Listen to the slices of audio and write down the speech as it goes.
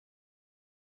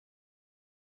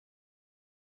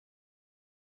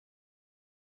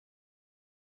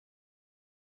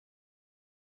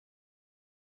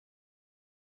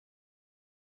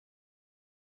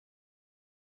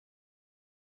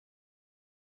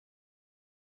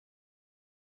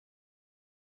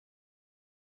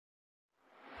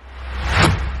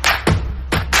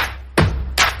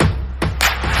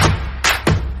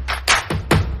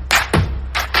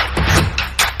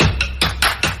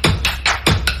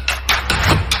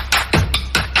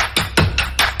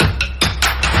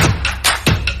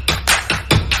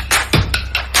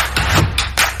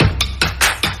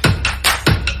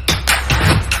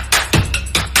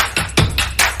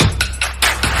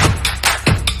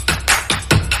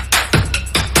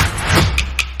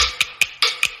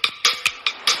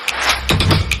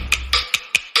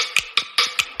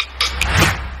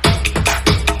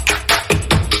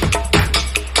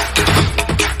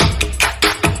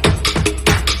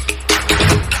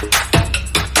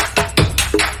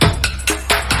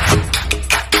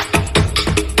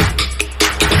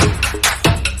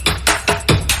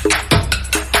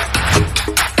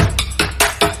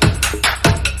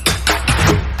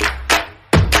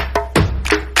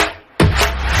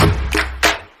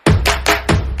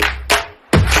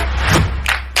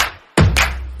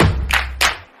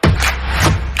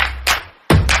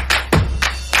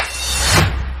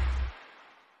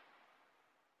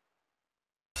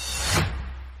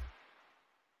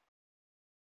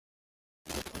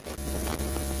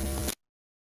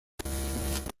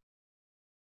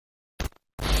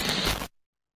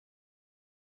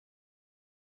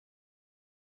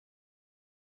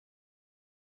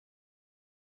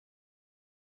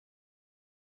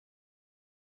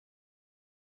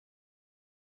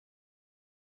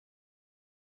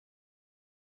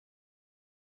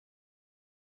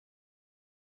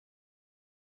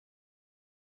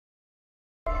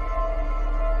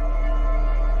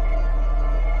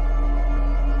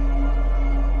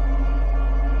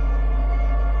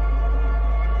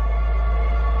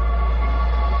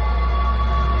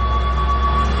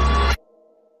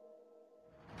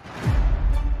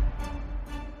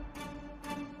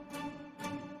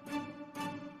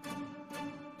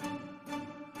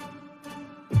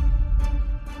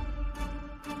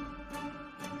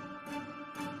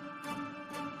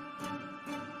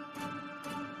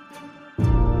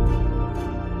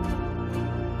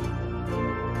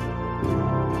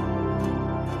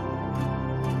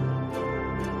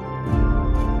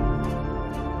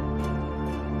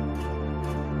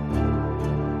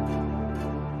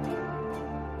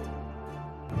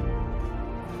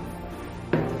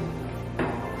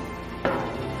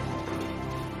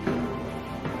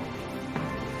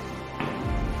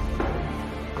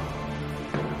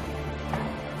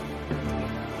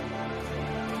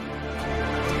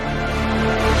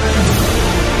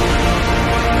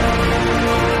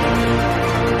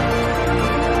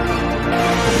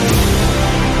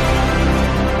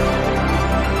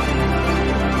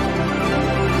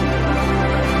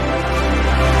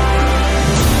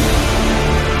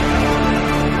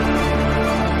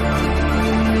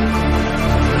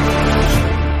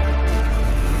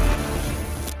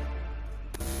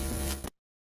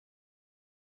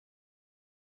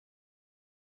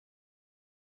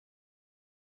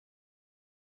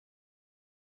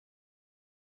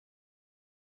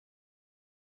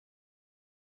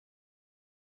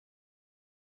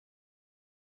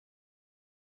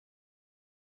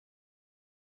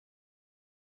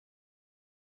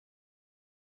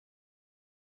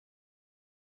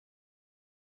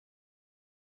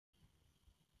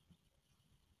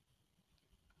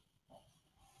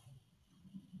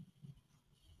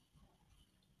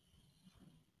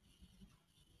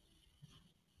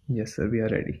Yes, sir, we are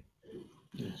ready.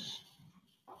 Yes.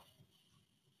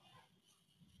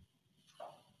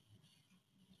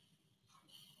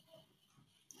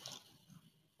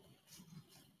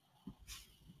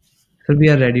 Sir, we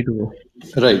are ready to go.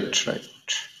 Right, right.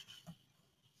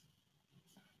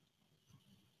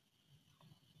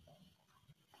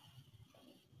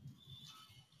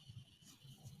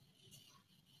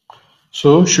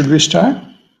 So, should we start?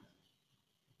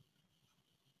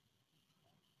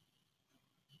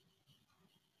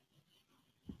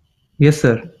 Yes,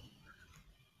 sir.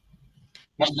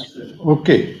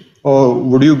 Okay.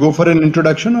 Would you go for an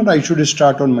introduction or I should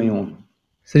start on my own?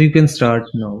 Sir, you can start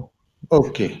now.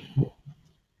 Okay.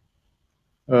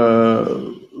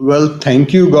 Well,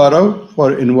 thank you, Gaurav,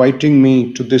 for inviting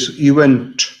me to this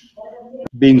event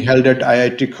being held at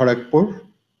IIT Kharagpur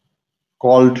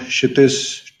called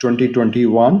Kshitij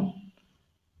 2021.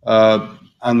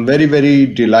 I'm very, very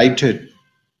delighted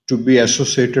to be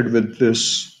associated with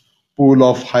this pool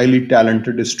of highly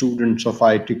talented students of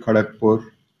IIT Kharagpur.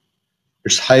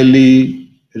 It's highly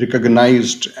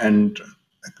recognized and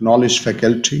acknowledged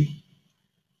faculty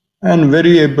and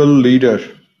very able leader,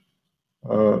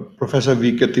 Professor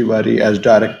V.K. Tiwari, as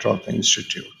director of the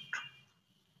institute.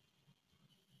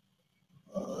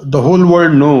 The whole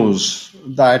world knows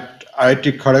that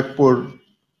IIT Kharagpur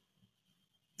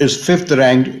is fifth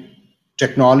ranked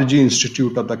technology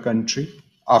institute of the country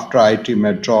after IIT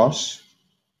Madras,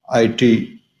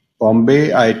 IIT Bombay,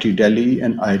 IIT Delhi,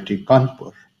 and IIT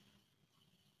Kanpur.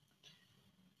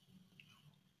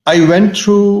 I went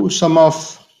through some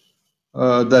of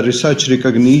the research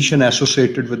recognition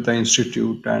associated with the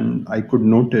institute, and I could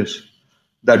notice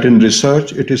that in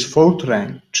research it is fourth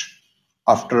ranked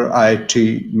after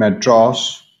IIT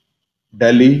Madras,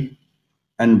 Delhi,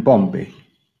 and Bombay.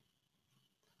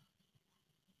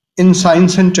 In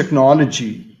science and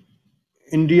technology,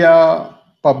 India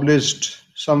published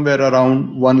somewhere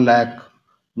around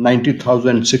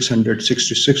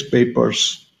 1,90,666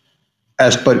 papers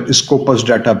as per Scopus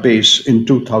database in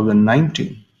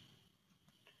 2019.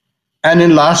 And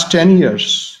in last 10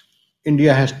 years,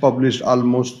 India has published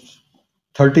almost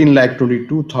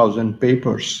 13,22,000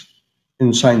 papers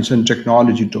in science and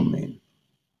technology domain.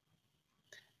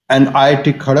 And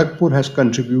IIT Kharagpur has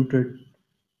contributed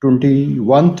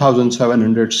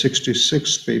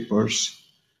 21,766 papers,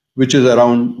 which is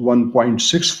around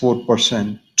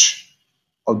 1.64%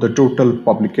 of the total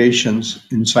publications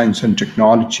in science and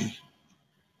technology.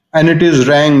 And it is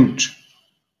ranked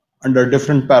under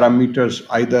different parameters,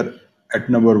 either at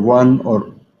number one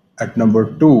or at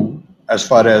number two, as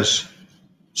far as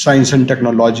science and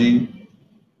technology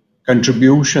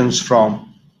contributions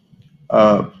from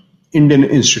uh, Indian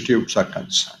institutes are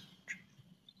concerned.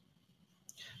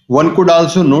 One could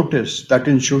also notice that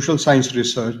in social science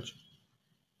research,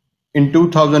 in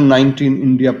 2019,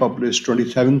 India published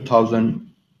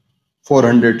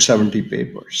 27,470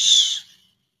 papers.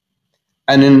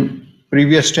 And in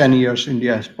previous 10 years,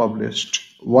 India has published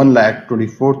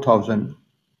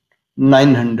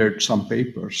 1,24,900 some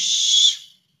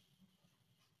papers.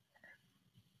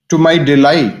 To my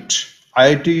delight,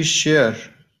 IIT's share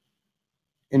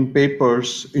in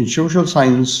papers in social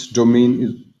science domain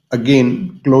is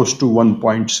again close to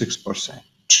 1.6%.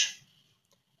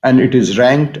 And it is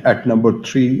ranked at number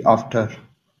 3 after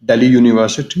Delhi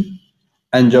University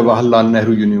and Jawaharlal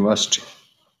Nehru University.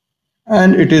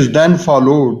 And it is then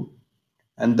followed,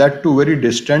 and that too very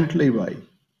distantly, by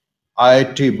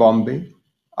IIT Bombay,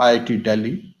 IIT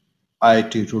Delhi,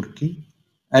 IIT Roorkee,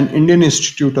 and Indian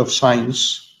Institute of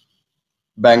Science,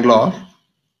 Bangalore,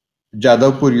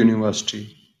 Jadavpur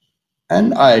University,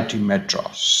 and IIT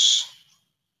Madras.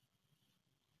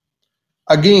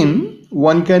 Again,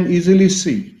 one can easily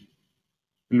see,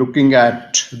 looking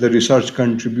at the research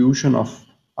contribution of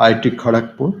IIT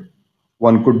Kharagpur,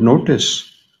 one could notice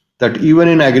that even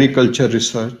in agriculture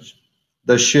research,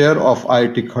 the share of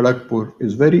IIT Kharagpur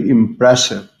is very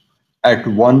impressive at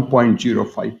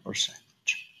 1.05%.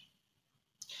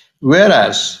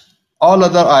 Whereas all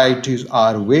other IITs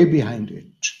are way behind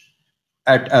it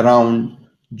at around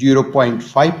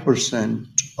 0.5%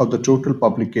 of the total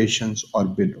publications or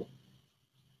below.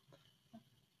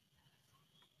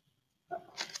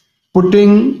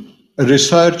 Putting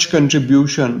research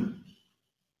contribution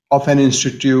of an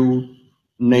institute,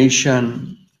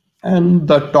 nation, and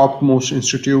the topmost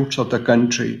institutes of the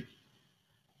country,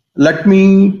 let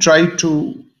me try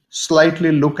to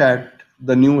slightly look at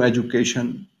the new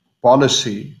education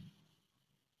policy,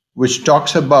 which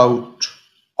talks about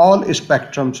all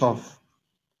spectrums of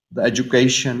the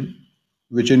education,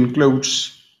 which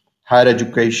includes higher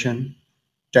education,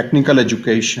 technical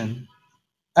education,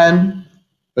 and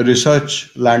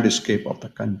research landscape of the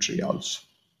country also.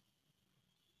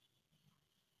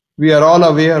 We are all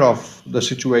aware of the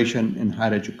situation in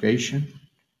higher education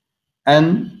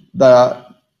and the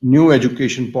new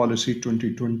education policy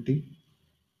 2020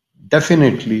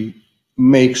 definitely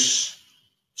makes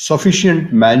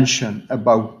sufficient mention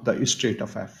about the state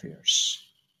of affairs.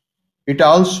 It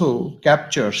also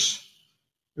captures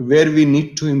where we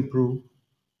need to improve,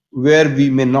 where we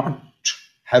may not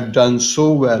have done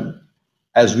so well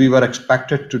as we were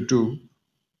expected to do.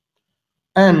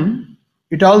 And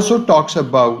it also talks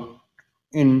about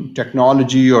in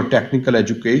technology or technical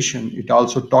education, it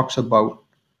also talks about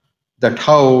that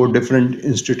how different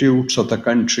institutes of the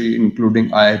country, including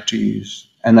IITs,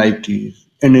 NITs,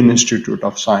 Indian Institute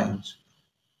of Science,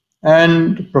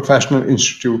 and professional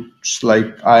institutes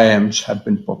like IIMs have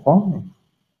been performing.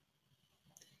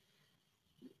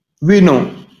 We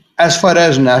know, as far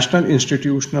as national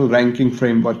institutional ranking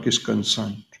framework is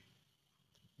concerned,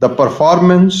 the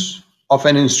performance of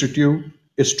an institute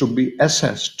is to be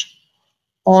assessed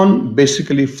on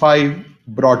basically five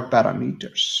broad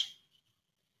parameters: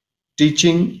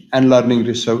 teaching and learning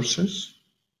resources,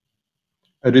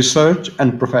 research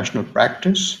and professional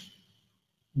practice,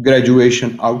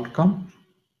 graduation outcome,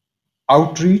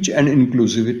 outreach and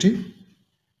inclusivity,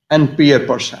 and peer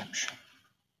perception.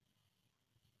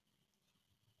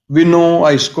 We know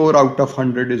a score out of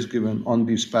 100 is given on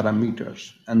these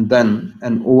parameters, and then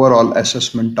an overall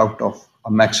assessment out of a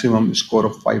maximum score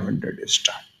of 500 is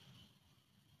done.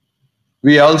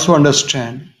 We also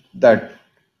understand that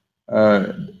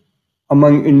uh,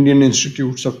 among Indian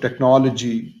institutes of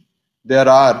technology, there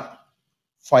are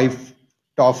five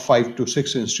top 5 to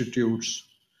 6 institutes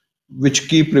which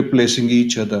keep replacing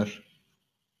each other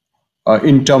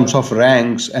in terms of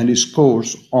ranks and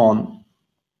scores on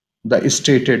the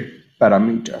stated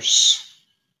parameters.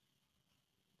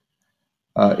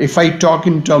 If I talk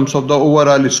in terms of the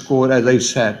overall score, as I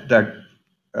said, that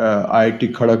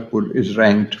IIT Kharagpur is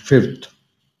ranked fifth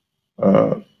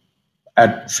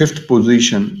at fifth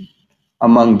position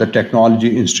among the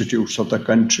technology institutes of the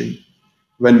country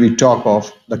when we talk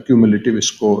of the cumulative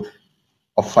score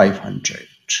of 500.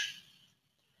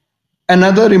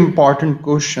 Another important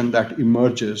question that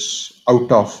emerges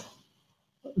out of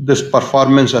this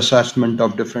performance assessment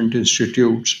of different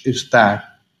institutes is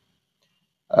that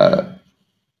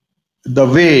the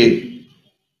way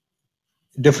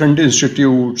different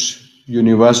institutes,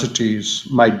 universities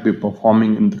might be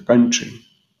performing in the country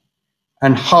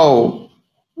and how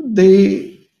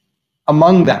they,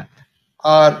 among them,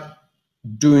 are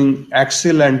doing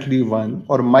excellently one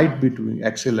or might be doing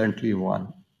excellently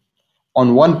one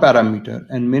on one parameter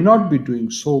and may not be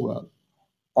doing so well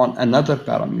on another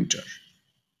parameter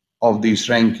of this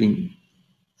ranking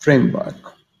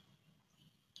framework.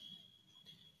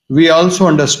 We also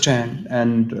understand,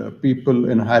 and people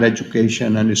in higher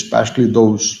education, and especially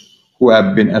those who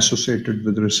have been associated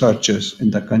with researchers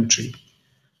in the country,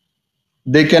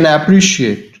 they can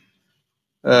appreciate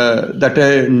that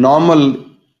a normal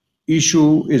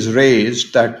issue is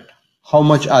raised that how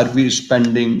much are we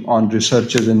spending on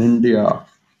researchers in India?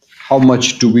 How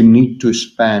much do we need to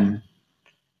spend?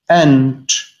 And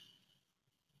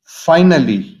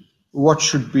finally, what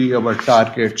should be our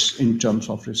targets in terms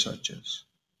of researchers?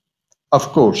 Of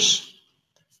course,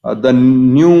 the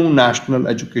new national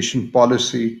education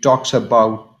policy talks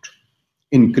about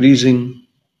increasing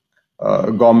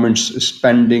government's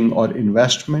spending or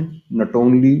investment, not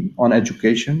only on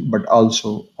education, but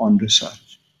also on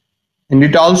research. And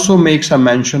it also makes a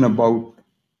mention about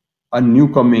a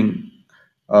new coming,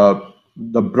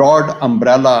 the broad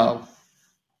umbrella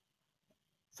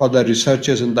for the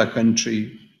researchers in the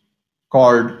country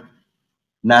called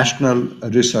National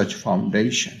Research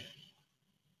Foundation.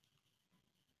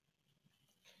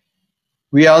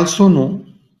 We also know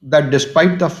that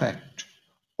despite the fact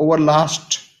over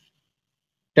last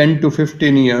 10 to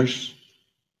 15 years,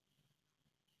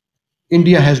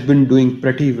 India has been doing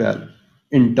pretty well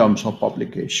in terms of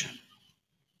publication.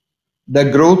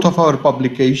 The growth of our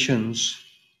publications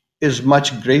is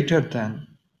much greater than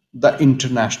the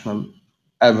international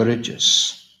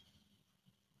averages.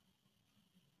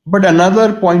 But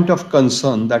another point of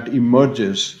concern that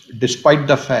emerges despite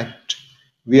the fact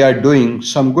we are doing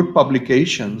some good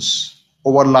publications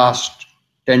over last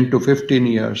 10 to 15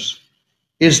 years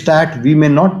is that we may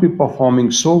not be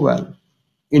performing so well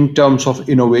in terms of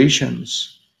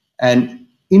innovations. And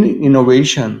in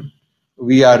innovation,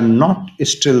 we are not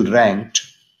still ranked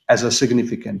as a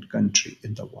significant country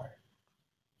in the world.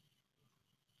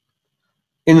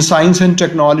 In science and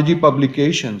technology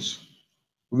publications,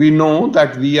 we know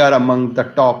that we are among the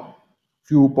top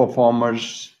few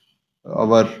performers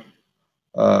Our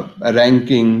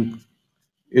ranking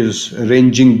is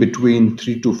ranging between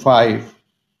 3 to 5.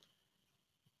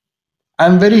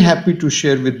 I'm very happy to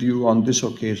share with you on this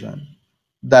occasion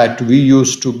that we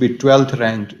used to be 12th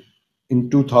ranked in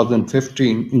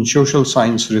 2015 in social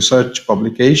science research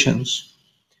publications,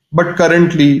 but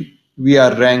currently we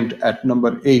are ranked at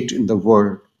number 8 in the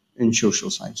world in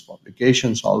social science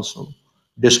publications also,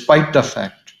 despite the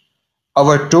fact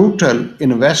our total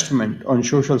investment on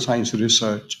social science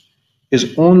research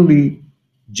is only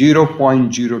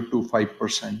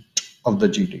 0.025% of the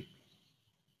GDP.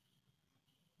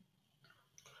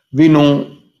 We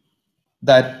know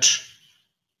that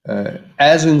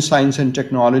as in science and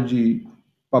technology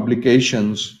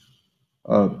publications,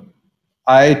 uh,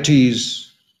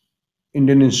 IITs,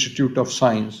 Indian Institute of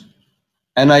Science,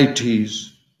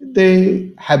 NITs,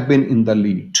 they have been in the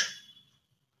lead.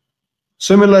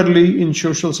 Similarly, in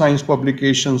social science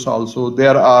publications also,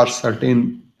 there are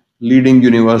certain leading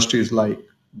universities like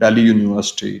Delhi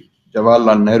University,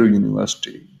 Jawaharlal Nehru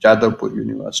University, Jadavpur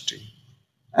University,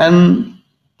 and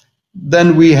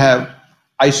then we have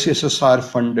ICSSR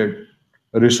funded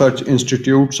research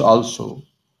institutes also,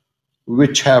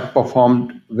 which have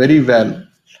performed very well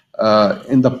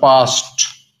in the past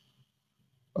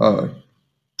uh,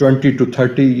 20 to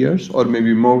 30 years, or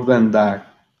maybe more than that.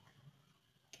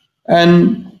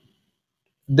 And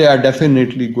they are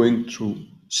definitely going through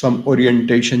some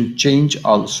orientation change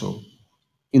also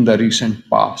in the recent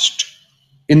past,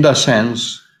 in the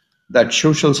sense that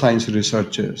social science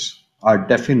researchers are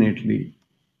definitely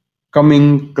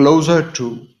coming closer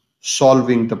to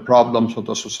solving the problems of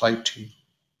the society,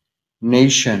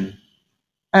 nation,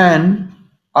 and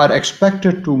are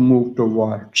expected to move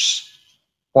towards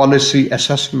policy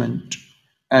assessment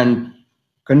and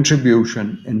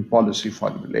contribution in policy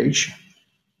formulation.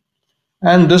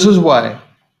 And this is why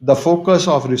the focus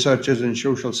of researchers in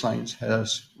social science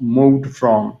has moved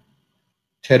from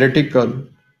theoretical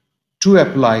to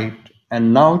applied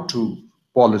and now to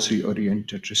policy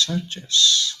oriented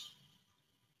researchers.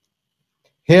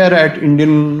 Here at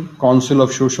Indian Council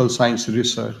of Social Science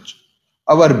Research,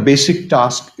 our basic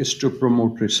task is to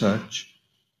promote research,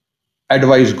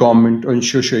 advise government on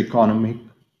socio-economic,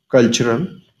 cultural,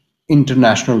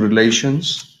 international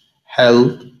relations,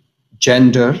 health,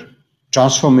 gender,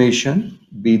 transformation,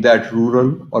 be that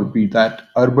rural or be that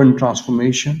urban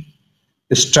transformation,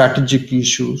 strategic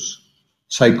issues,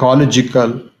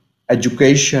 psychological,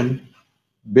 education,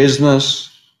 business,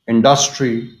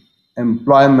 industry,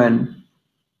 employment,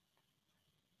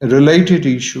 related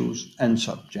issues and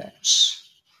subjects.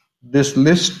 This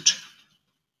list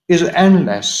is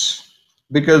endless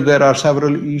because there are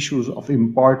several issues of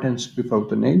importance before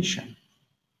the nation.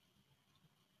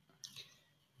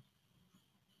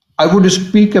 I would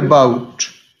speak about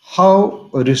how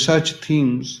research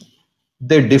themes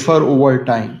they differ over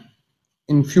time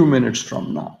in few minutes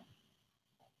from now.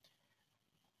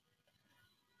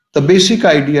 The basic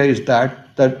idea is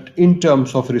that in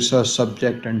terms of research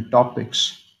subject and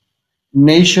topics,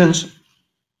 nations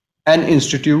and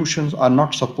institutions are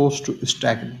not supposed to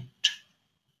stagnate.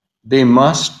 They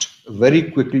must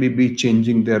very quickly be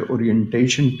changing their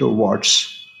orientation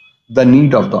towards the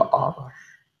need of the hour.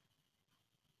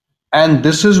 And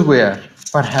this is where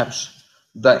perhaps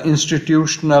the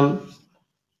institutional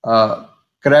uh,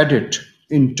 credit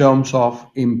in terms of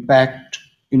impact,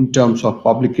 in terms of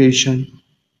publication,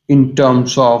 in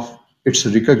terms of its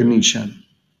recognition,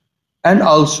 and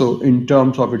also in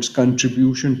terms of its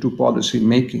contribution to policy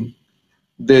making,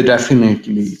 they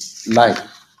definitely lie.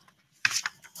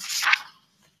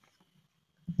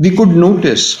 We could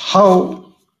notice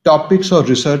how topics of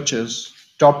researches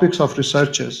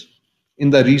in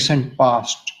the recent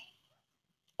past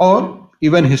or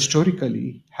even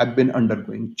historically have been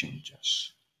undergoing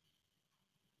changes.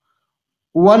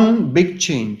 One big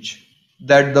change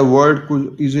that the world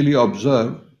could easily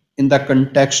observe in the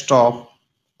context of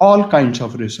all kinds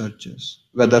of researches,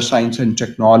 whether science and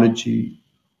technology,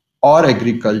 or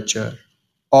agriculture,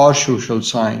 or social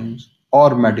science,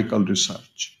 or medical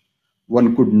research,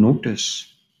 one could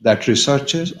notice that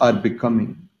researchers are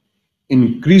becoming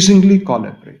increasingly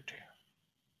collaborative.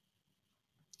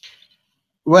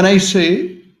 When I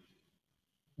say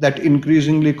that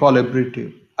increasingly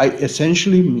collaborative, I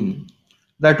essentially mean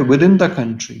that within the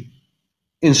country,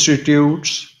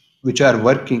 institutes which are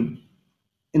working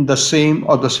in the same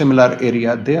or the similar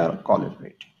area, they are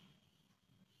collaborating.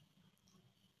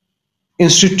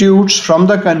 Institutes from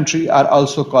the country are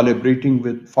also collaborating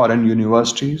with foreign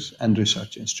universities and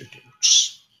research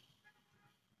institutes.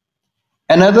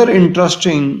 Another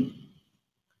interesting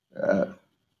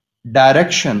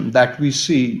direction that we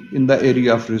see in the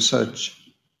area of research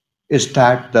is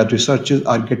that the researchers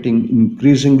are getting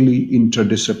increasingly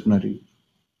interdisciplinary,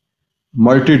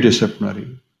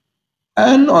 multidisciplinary,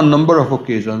 and on number of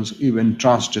occasions even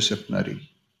transdisciplinary.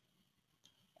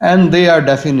 And they are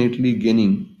definitely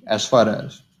gaining as far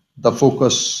as the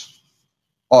focus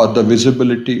or the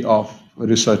visibility of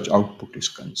research output is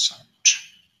concerned.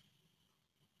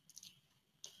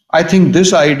 I think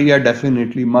this idea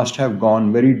definitely must have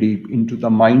gone very deep into the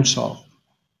minds of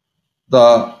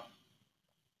the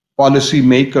policy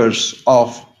makers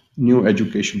of new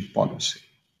education policy.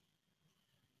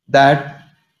 That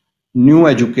new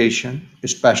education,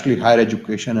 especially higher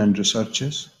education and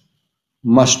researches,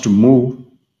 must move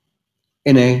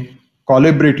in a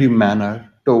collaborative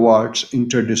manner towards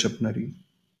interdisciplinary,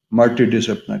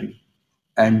 multidisciplinary,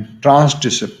 and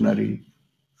transdisciplinary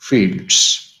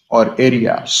fields or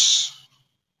areas.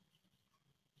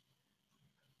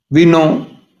 We know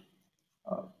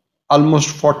almost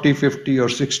 40, 50, or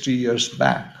 60 years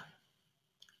back,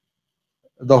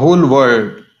 the whole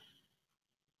world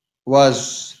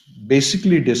was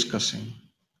basically discussing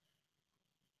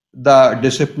the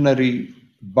disciplinary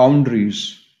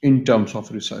boundaries in terms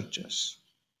of researchers,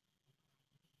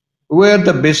 where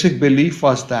the basic belief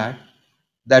was that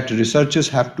researchers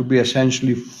have to be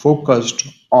essentially focused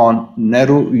on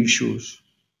narrow issues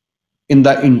in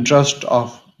the interest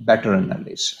of better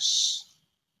analysis.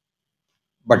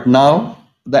 But now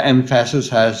the emphasis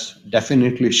has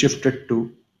definitely shifted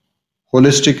to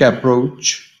holistic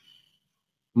approach,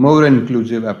 more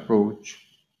inclusive approach,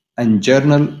 and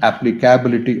general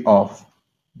applicability of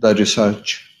the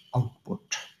research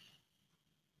output.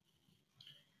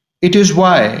 It is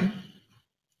why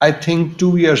I think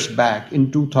 2 years back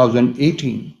in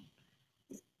 2018,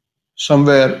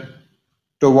 somewhere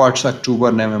towards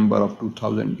October, November of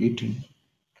 2018,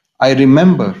 I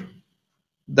remember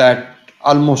that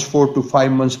almost 4 to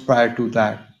 5 months prior to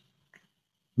that,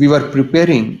 we were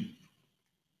preparing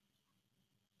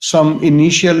some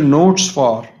initial notes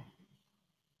for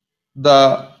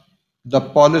the, the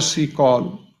policy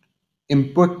called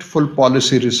Impactful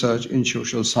Policy Research in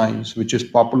Social Science, which is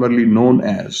popularly known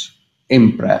as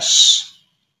IMPRESS.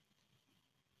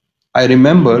 I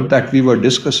remember that we were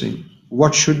discussing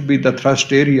what should be the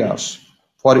thrust areas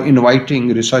for inviting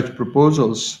research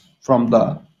proposals from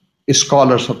the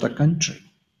scholars of the country.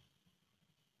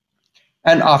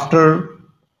 And after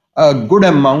a good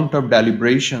amount of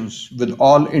deliberations with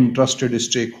all interested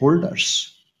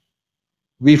stakeholders,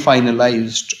 we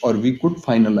finalized or we could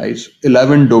finalize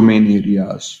 11 domain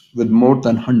areas with more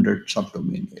than 100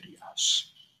 subdomain areas.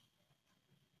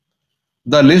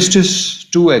 The list is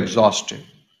too exhaustive,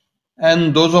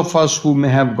 and those of us who may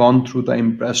have gone through the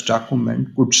impress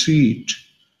document could see it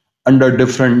under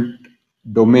different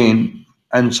domain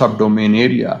and subdomain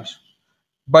areas.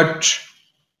 But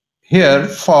here,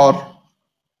 for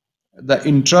the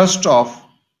interest of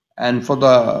and for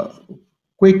the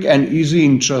quick and easy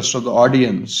interest of the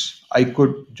audience, I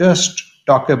could just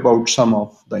talk about some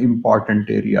of the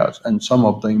important areas and some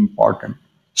of the important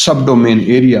subdomain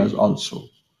areas also,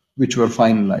 which were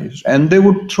finalized. And they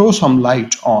would throw some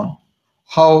light on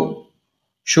how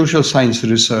social science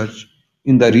research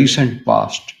in the recent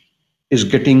past is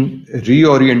getting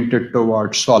reoriented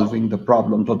towards solving the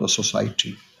problems of the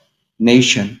society,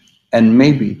 nation, and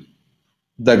maybe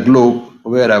the globe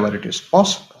wherever it is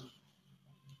possible.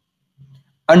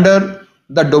 Under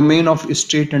the domain of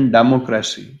state and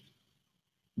democracy,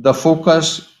 the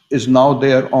focus is now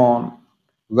there on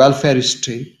welfare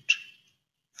state,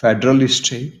 federal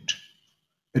state,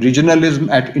 regionalism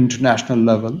at international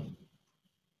level,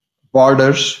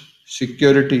 borders,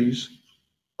 securities,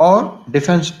 or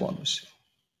defense policy.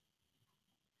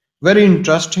 Very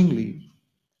interestingly,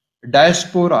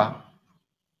 diaspora,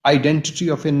 identity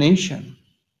of a nation,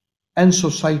 and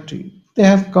society, they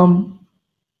have come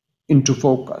into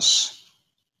focus.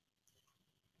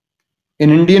 In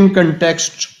Indian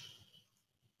context,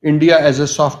 India as a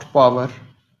soft power,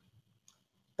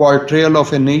 portrayal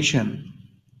of a nation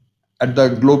at the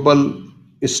global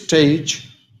stage,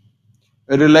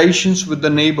 relations with the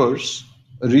neighbors,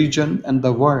 region, and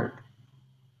the world,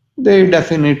 they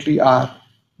definitely are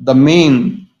the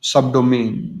main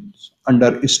subdomains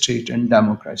under state and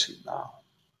democracy now.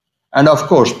 And of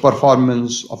course,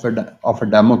 performance of a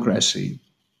democracy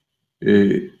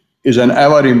is an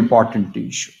ever important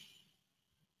issue.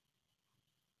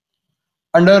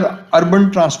 Under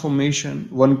urban transformation,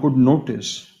 one could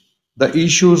notice the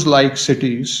issues like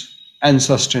cities and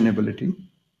sustainability,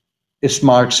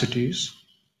 smart cities,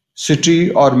 city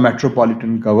or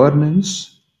metropolitan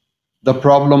governance, the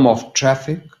problem of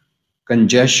traffic,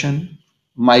 congestion,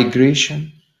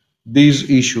 migration, these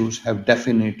issues have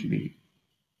definitely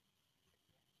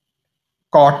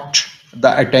caught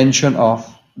the attention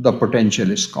of the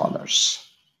potential scholars.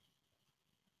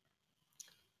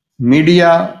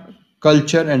 Media,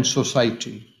 culture, and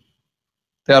society,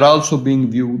 they are also being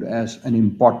viewed as an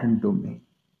important domain.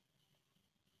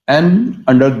 And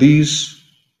under this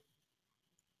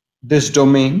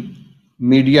domain,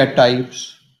 media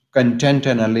types, content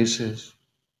analysis,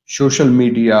 social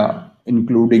media,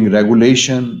 including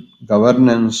regulation,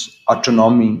 governance,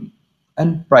 autonomy,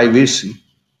 and privacy,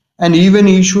 and even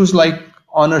issues like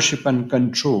ownership and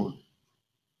control,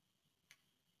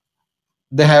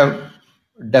 they have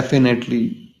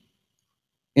definitely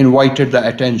invited the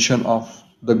attention of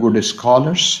the good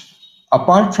scholars.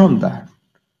 Apart from that,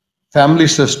 family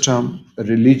system,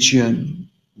 religion,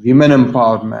 women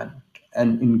empowerment,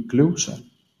 and inclusion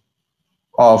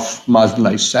of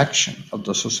marginalized section of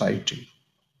the society,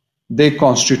 they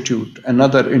constitute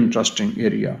another interesting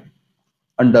area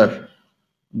under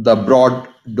the broad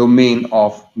domain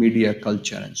of media,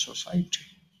 culture, and society.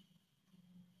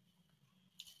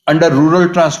 Under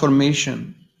rural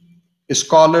transformation,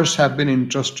 scholars have been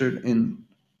interested in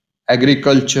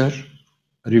agriculture,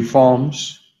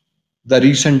 reforms, the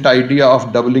recent idea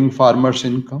of doubling farmers'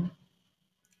 income,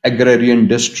 agrarian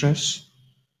distress,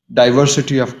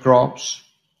 diversity of crops,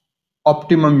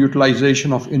 optimum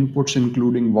utilization of inputs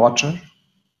including water,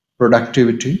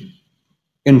 productivity,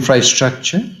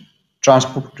 infrastructure,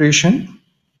 transportation,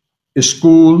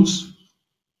 schools,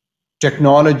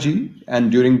 technology,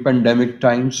 and during pandemic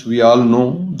times, we all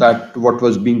know that what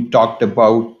was being talked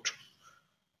about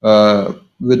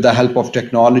with the help of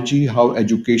technology, how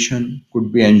education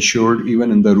could be ensured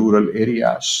even in the rural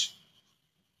areas,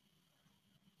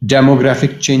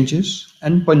 demographic changes,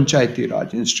 and panchayati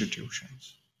raj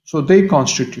institutions. So they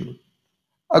constitute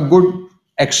a good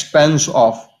expanse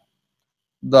of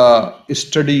the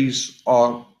studies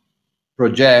or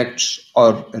projects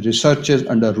or researches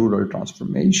under rural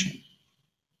transformation.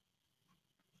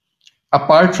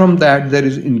 Apart from that, there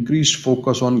is increased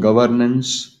focus on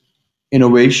governance,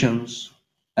 innovations,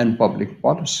 and public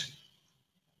policy.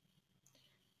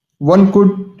 One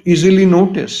could easily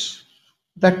notice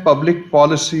that public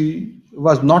policy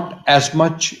was not as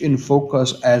much in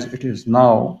focus as it is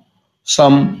now,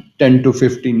 some 10 to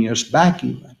 15 years back,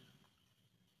 even.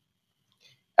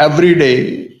 Every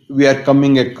day, we are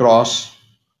coming across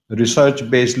research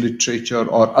based literature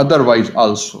or otherwise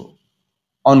also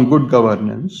on good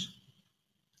governance,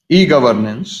 e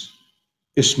governance,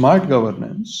 smart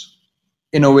governance,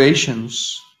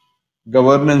 innovations,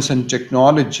 governance and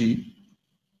technology,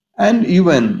 and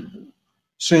even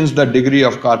since the degree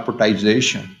of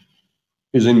corporatization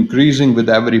is increasing with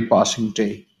every passing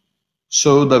day,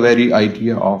 so the very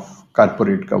idea of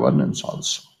corporate governance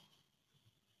also.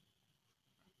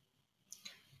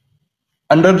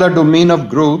 Under the domain of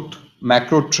growth,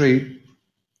 macro trade,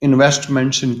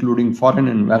 investments, including foreign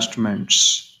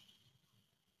investments,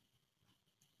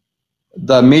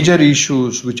 the major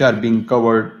issues which are being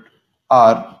covered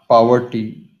are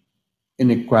poverty,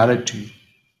 inequality,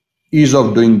 ease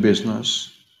of doing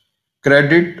business,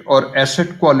 credit or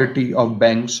asset quality of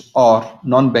banks or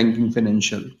non-banking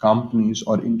financial companies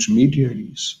or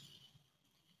intermediaries,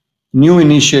 new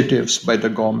initiatives by the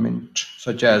government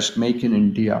such as Make in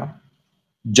India,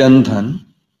 Jan Dhan,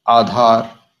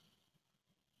 Aadhaar,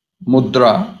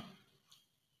 Mudra,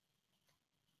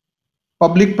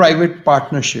 public-private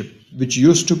partnership, which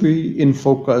used to be in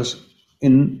focus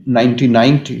in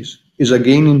 1990s, is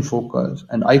again in focus,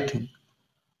 and I think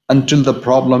until the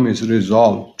problem is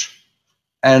resolved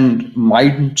and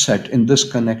mindset in this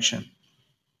connection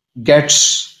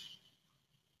gets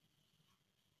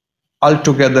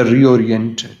altogether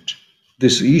reoriented,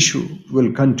 this issue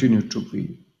will continue to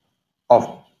be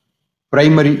of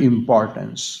primary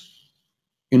importance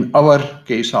in our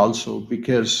case also,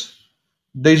 because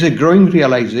there is a growing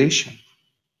realization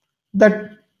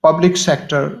that public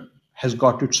sector has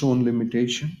got its own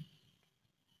limitation,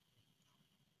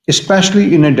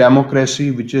 especially in a democracy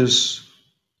which is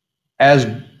as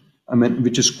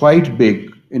which is quite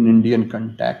big in Indian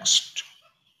context.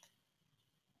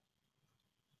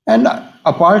 And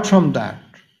apart from that,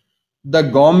 the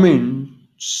government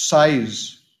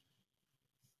size,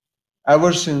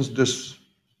 ever since this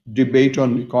debate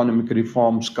on economic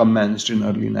reforms commenced in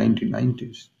early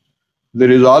 1990s,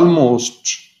 there is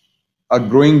almost a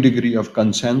growing degree of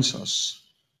consensus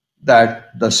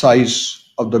that the size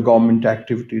of the government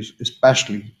activities,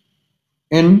 especially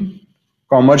in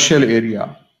commercial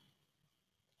area,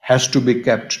 has to be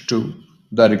kept to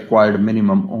the required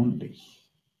minimum only.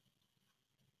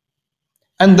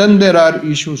 And then there are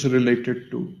issues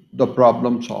related to the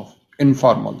problems of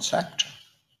informal sector.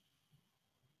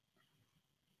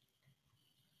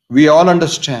 We all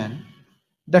understand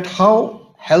that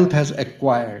how health has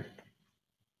acquired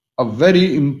a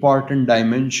very important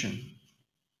dimension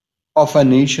of a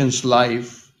nation's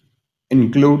life,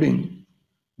 including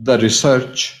the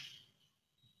research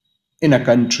in a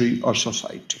country or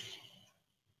society.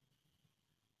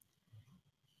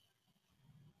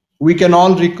 We can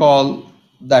all recall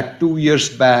that 2 years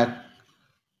back,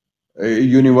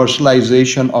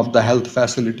 universalization of the health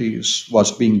facilities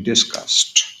was being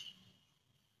discussed.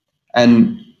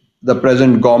 And the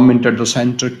present government at the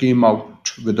center came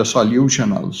out with a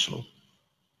solution also.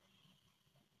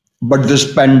 But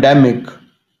this pandemic,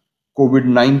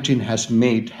 COVID-19, has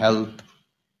made health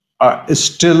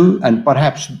still and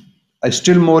perhaps a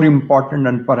still more important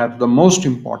and perhaps the most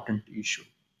important issue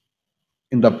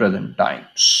in the present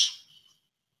times.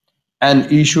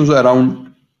 And issues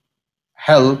around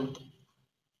health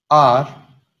are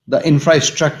the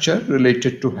infrastructure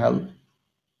related to health.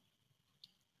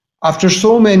 After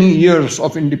so many years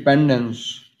of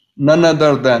independence, none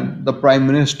other than the Prime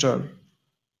Minister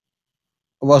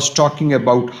was talking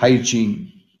about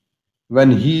hygiene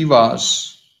when he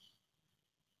was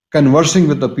conversing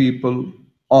with the people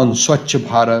on Swachh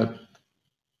Bharat,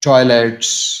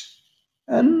 toilets,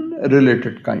 and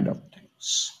related kind of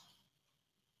things.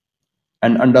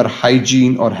 And under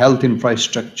hygiene or health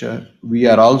infrastructure, we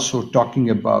are also talking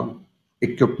about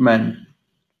equipment,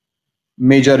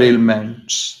 major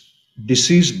ailments,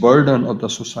 disease burden of the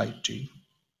society.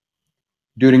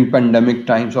 During pandemic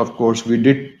times, of course, we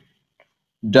did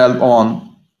delve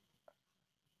on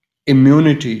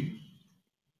immunity.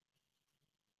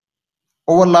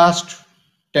 Over last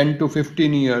 10 to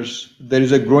 15 years, there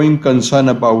is a growing concern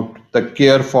about the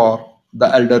care for the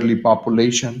elderly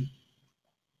population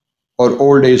or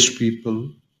old age people,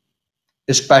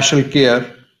 special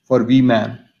care for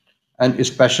women, and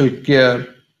special care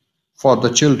for the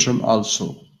children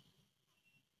also.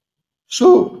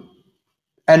 So,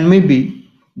 and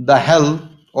maybe the health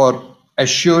or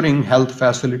assuring health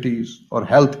facilities or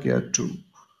health care to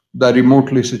the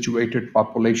remotely situated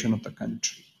population of the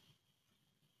country.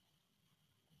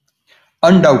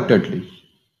 Undoubtedly,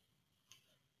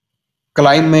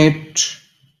 climate,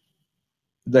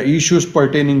 the issues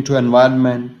pertaining to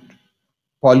environment,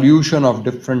 pollution of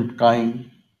different kind,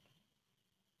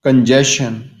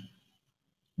 congestion,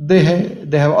 they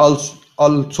have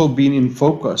also been in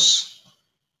focus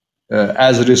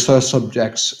as research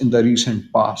subjects in the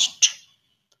recent past.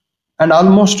 And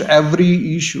almost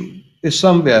every issue is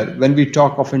somewhere, when we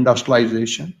talk of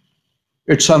industrialization,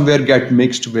 it somewhere get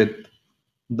mixed with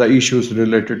the issues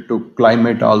related to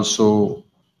climate also,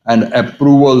 and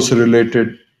approvals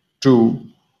related to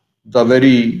the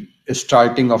very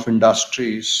starting of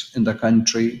industries in the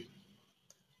country.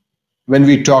 When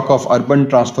we talk of urban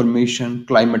transformation,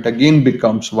 climate again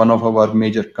becomes one of our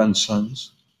major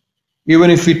concerns.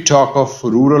 Even if we talk of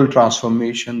rural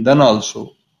transformation, then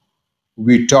also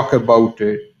we talk about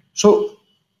it. So,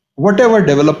 whatever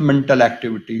developmental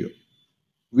activity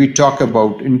we talk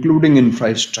about, including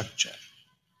infrastructure,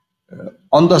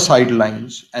 on the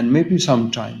sidelines, and maybe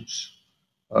sometimes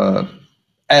uh,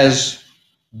 as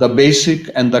the basic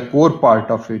and the core part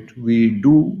of it, we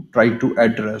do try to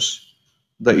address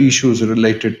the issues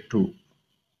related to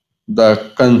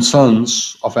the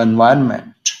concerns of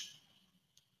environment.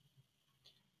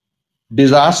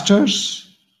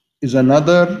 Disasters is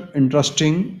another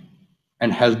interesting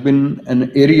and has been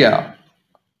an area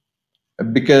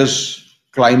because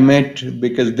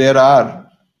because there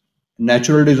are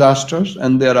natural disasters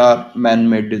and there are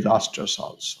man-made disasters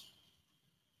also.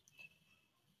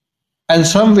 And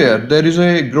somewhere there is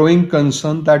a growing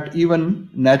concern that even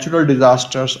natural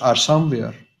disasters are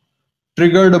somewhere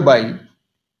triggered by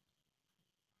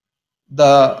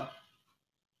the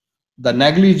the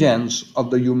negligence of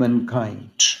the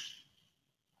humankind.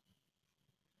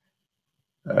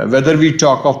 Whether we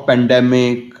talk of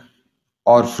pandemic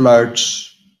or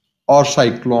floods or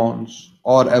cyclones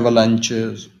or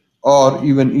avalanches or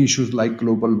even issues like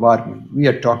global warming, we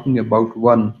are talking about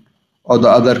one or the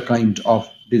other kind of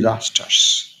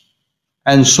disasters.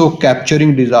 And so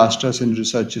capturing disasters in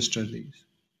research studies,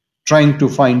 trying to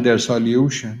find their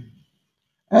solution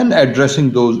and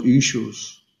addressing those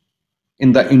issues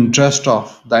in the interest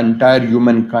of the entire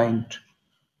humankind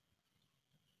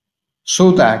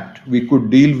so that we could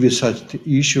deal with such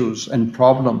issues and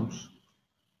problems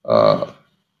uh,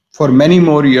 for many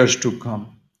more years to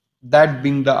come. That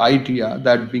being the idea,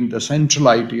 that being the central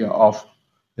idea of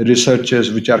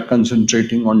researchers which are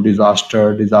concentrating on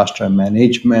disaster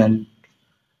management,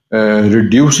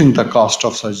 reducing the cost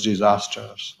of such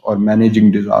disasters or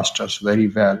managing disasters very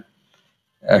well,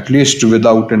 at least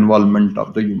without involvement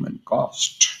of the human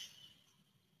cost.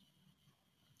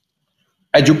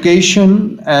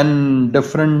 Education and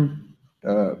different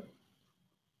uh,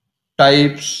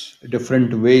 types,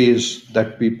 different ways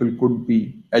that people could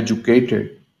be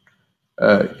educated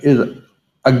is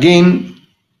again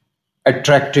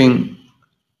attracting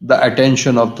the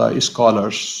attention of the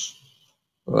scholars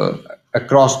uh,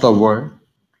 across the world.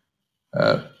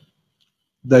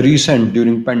 The recent,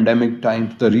 during pandemic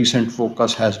times, the recent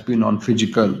focus has been on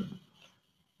physical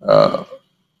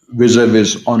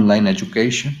vis-a-vis online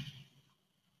education.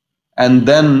 And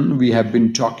then we have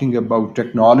been talking about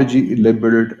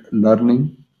technology-enabled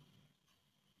learning,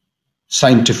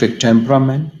 scientific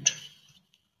temperament.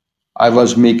 I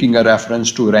was making a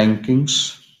reference to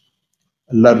rankings,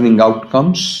 learning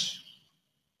outcomes,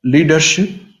 leadership,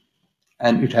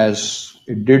 and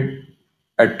it did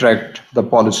attract the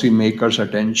policymakers'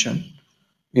 attention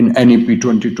in NEP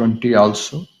 2020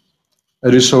 also.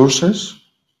 Resources.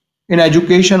 In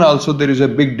education also there is a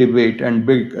big debate and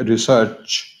big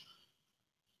research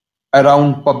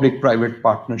around public-private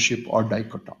partnership or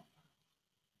dichotomy.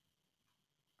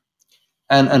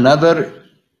 And another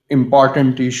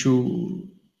important issue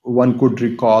one could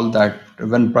recall that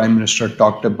when Prime Minister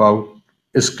talked about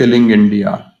skilling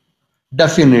India,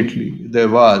 definitely there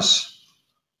was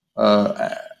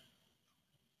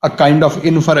a kind of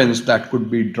inference that could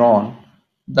be drawn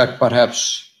that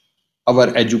perhaps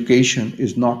our education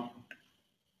is not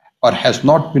or has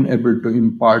not been able to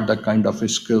impart the kind of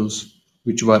skills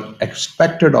which were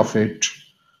expected of it,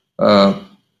 uh,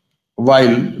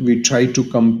 while we try to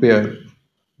compare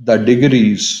the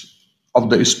degrees of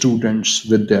the students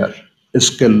with their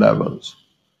skill levels.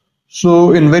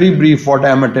 So, in very brief, what I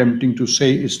am attempting to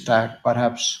say is that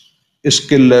perhaps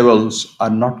skill levels are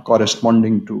not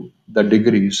corresponding to the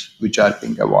degrees which are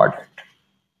being awarded.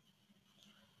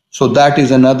 So, that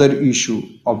is another issue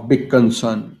of big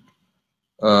concern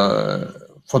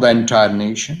for the entire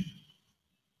nation.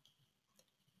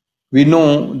 We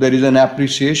know there is an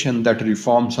appreciation that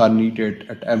reforms are needed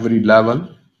at every level,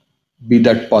 be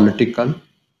that political,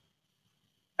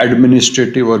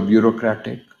 administrative, or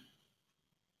bureaucratic,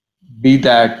 be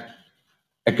that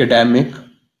academic,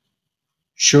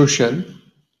 social,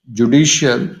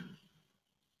 judicial,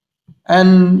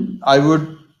 and I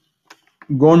would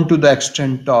go on to the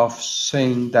extent of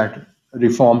saying that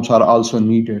reforms are also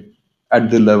needed at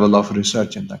the level of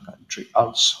research in the country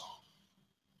also.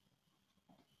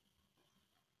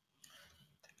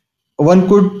 One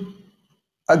could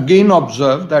again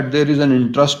observe that there is an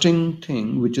interesting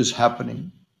thing which is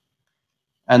happening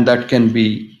and that can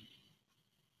be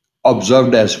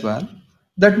observed as well,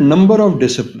 that number of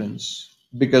disciplines,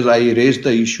 because I raised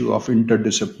the issue of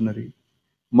interdisciplinary,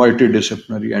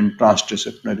 multidisciplinary and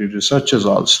transdisciplinary researches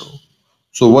also.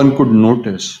 So one could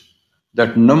notice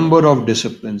that number of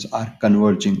disciplines are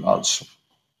converging also.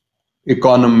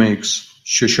 Economics,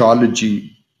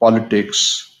 sociology,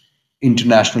 politics,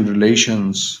 international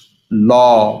relations,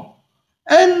 law,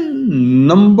 and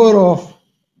number of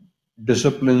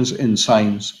disciplines in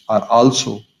science are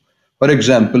also, for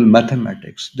example,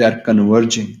 mathematics, they are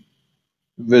converging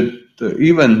with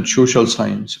even social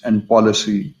science and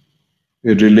policy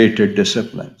related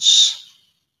disciplines.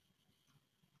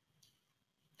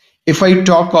 If I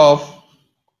talk of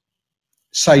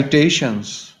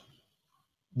citations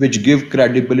which give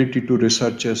credibility to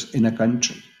researchers in a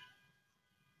country,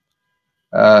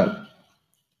 uh,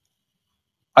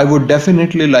 I would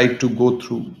definitely like to go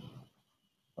through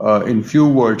in few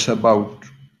words about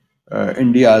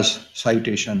India's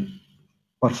citation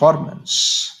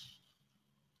performance.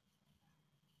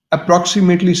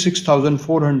 Approximately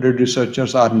 6,400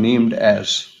 researchers are named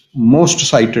as most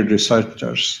cited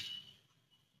researchers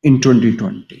in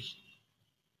 2020.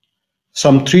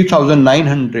 Some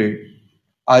 3,900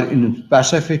 are in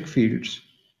specific fields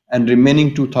and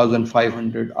remaining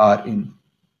 2,500 are in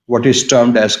what is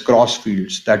termed as cross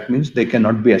fields. That means they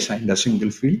cannot be assigned a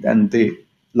single field and they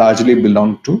largely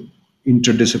belong to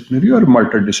interdisciplinary or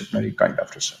multidisciplinary kind of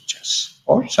researches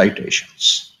or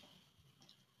citations.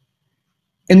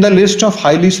 In the list of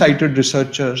highly cited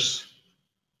researchers,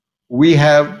 we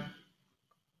have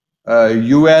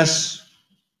US,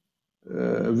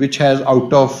 which has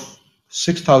out of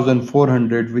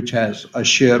 6,400, which has a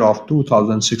share of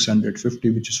 2,650,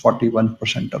 which is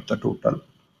 41% of the total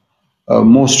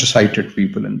most cited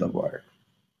people in the world.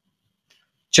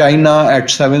 China at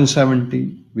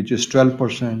 770, which is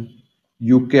 12%,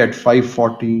 UK at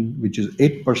 514, which is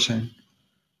 8%,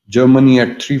 Germany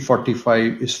at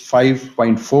 345 is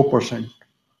 5.4%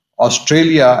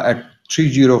 Australia at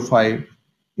 305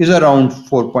 is around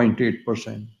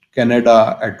 4.8%.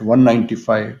 Canada at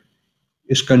 195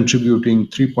 is contributing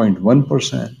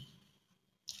 3.1%.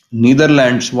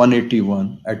 Netherlands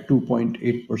 181 at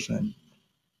 2.8%.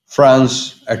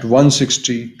 France at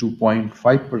 160,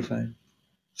 2.5%.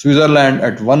 Switzerland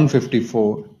at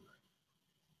 154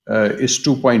 is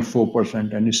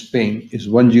 2.4%, and Spain is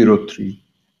 103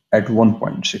 at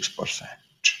 1.6%.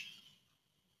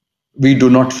 We do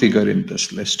not figure in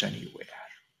this list anywhere.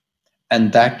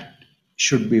 And that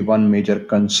should be one major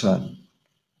concern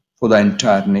for the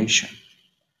entire nation.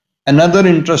 Another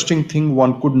interesting thing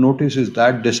one could notice is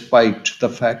that despite the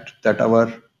fact that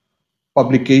our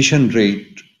publication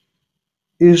rate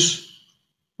is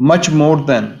much more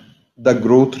than the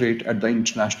growth rate at the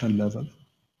international level,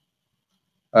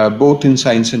 both in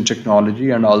science and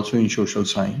technology and also in social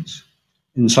science.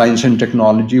 In science and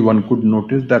technology, one could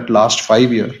notice that last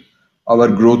 5 years, our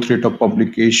growth rate of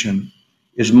publication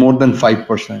is more than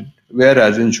 5%,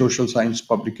 whereas in social science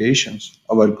publications,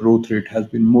 our growth rate has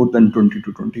been more than 20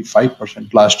 to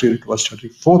 25%. Last year, it was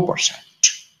 34%.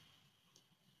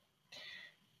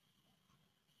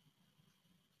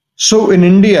 So in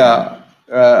India,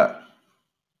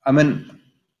 I mean,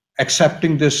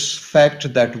 accepting this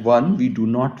fact that one, we do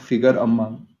not figure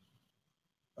among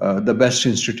the best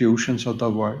institutions of the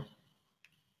world.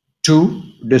 Two,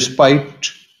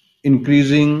 despite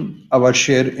increasing our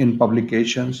share in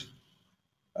publications,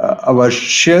 our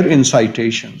share in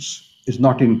citations is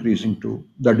not increasing to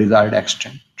the desired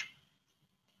extent.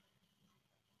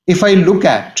 If I look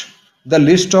at the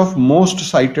list of most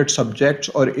cited subjects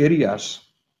or areas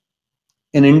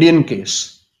in Indian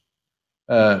case,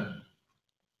 uh,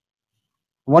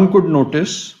 one could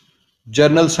notice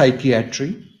journal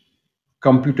psychiatry,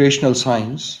 computational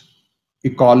science,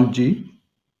 ecology,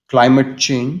 climate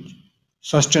change,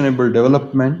 sustainable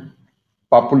development,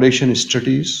 population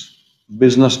studies,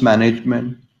 business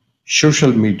management,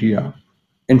 social media,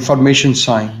 information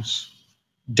science,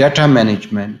 data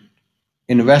management,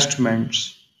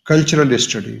 investments, cultural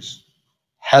studies,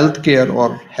 healthcare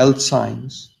or health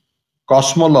science,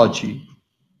 cosmology,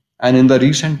 and in the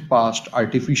recent past,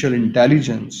 artificial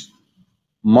intelligence,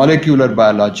 molecular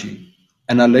biology,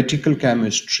 analytical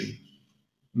chemistry,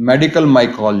 medical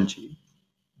mycology,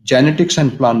 genetics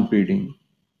and plant breeding,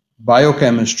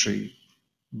 biochemistry,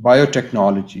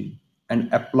 biotechnology, and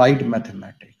applied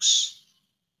mathematics.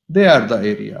 They are the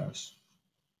areas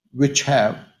which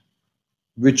have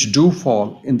which do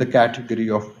fall in the category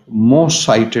of most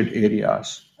cited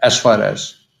areas as far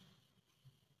as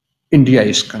India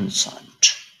is concerned.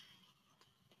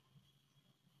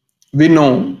 We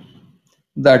know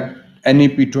that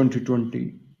NEP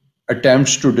 2020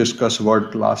 attempts to discuss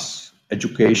world class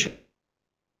education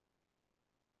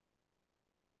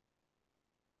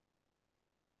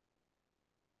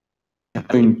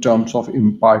in terms of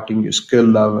imparting skill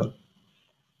level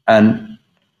and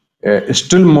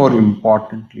still more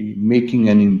importantly, making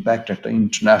an impact at the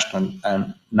international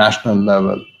and national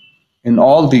level. In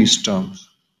all these terms,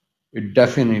 it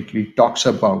definitely talks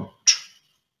about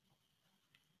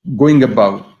going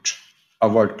about a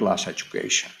world class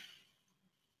education.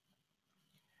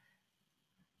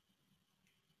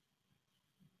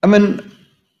 I mean,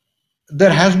 there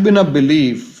has been a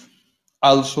belief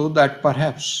also that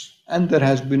perhaps, and there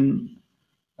has been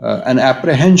an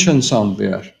apprehension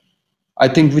somewhere, I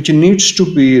think, which needs to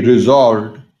be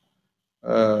resolved,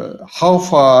 how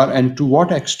far and to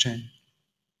what extent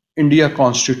India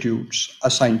constitutes a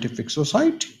scientific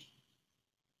society.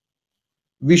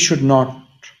 We should not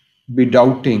be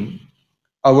doubting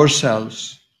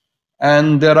ourselves,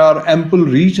 and there are ample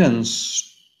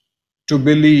reasons to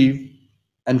believe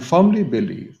and firmly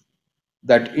believe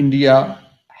that India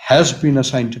has been a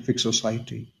scientific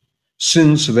society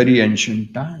since very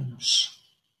ancient times.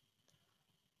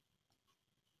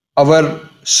 Our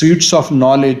seeds of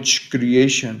knowledge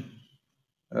creation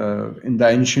in the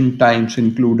ancient times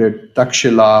included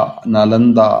Takshila,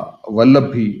 Nalanda,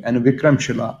 Vallabhi, and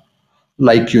Vikramshila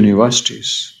like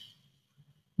universities.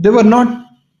 They were not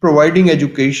providing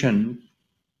education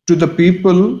to the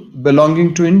people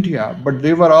belonging to India, but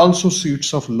they were also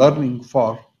seats of learning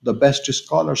for the best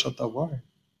scholars of the world.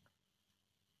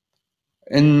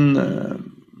 In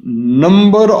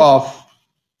number of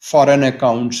foreign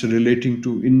accounts relating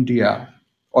to India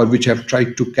or which have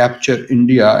tried to capture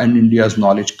India and India's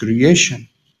knowledge creation,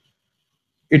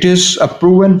 it is a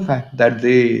proven fact that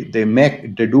they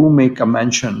do make a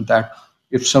mention that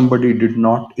if somebody did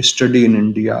not study in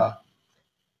India,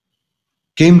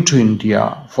 came to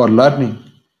India for learning,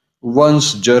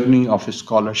 one's journey of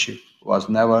scholarship was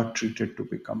never treated to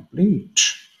be complete.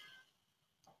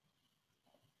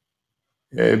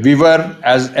 We were,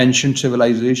 as ancient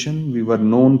civilization, we were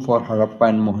known for Harappa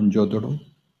and Mohenjo-daro,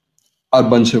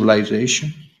 urban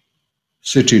civilization,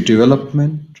 city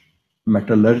development,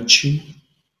 metallurgy,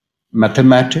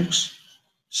 mathematics,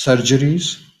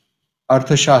 surgeries,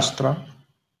 arthashastra,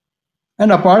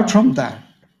 and apart from that,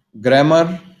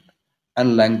 grammar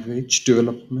and language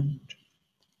development,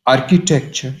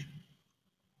 architecture,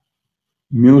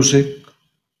 music,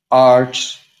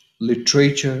 arts,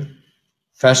 literature,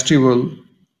 festival,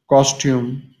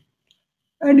 costume,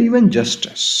 and even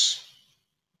justice.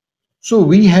 So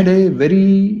we had a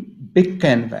very big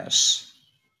canvas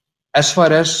as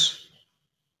far as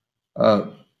uh,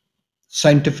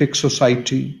 scientific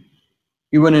society,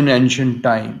 even in ancient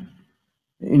time,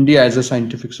 India as a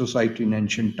scientific society in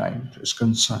ancient times is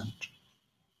concerned.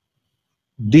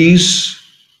 These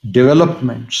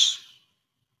developments,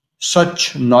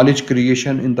 such knowledge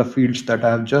creation in the fields that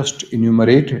I have just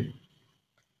enumerated,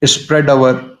 spread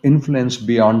our influence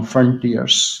beyond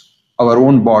frontiers, our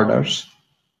own borders.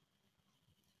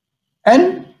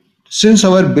 And since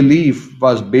our belief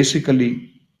was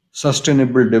basically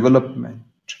sustainable development,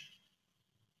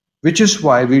 which is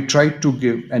why we try to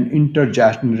give an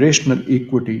intergenerational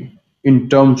equity in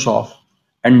terms of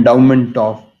endowment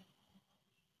of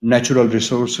natural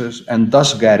resources and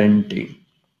thus guarantee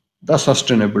the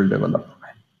sustainable development.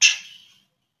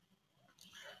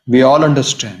 We all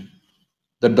understand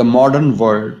that the modern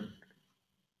world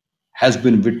has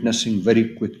been witnessing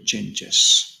very quick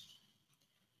changes,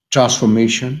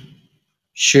 transformation,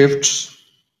 shifts,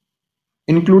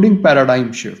 including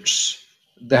paradigm shifts.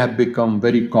 They have become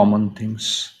very common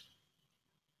things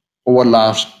over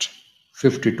last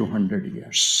 50 to 100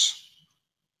 years.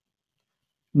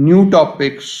 New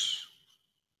topics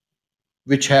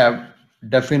which have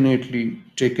definitely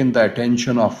taken the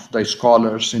attention of the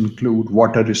scholars include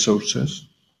water resources,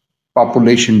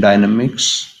 population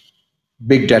dynamics,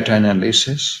 big data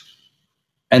analysis,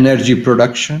 energy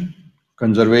production,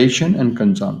 conservation and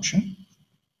consumption,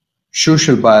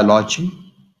 social biology,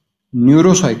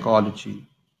 neuropsychology,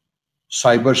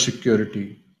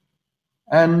 cybersecurity,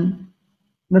 and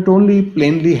not only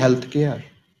plainly healthcare,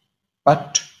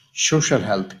 but social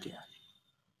healthcare.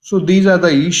 So these are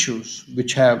the issues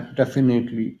which have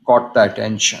definitely caught the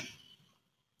attention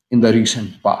in the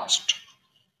recent past.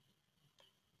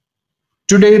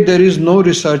 Today, there is no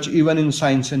research, even in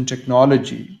science and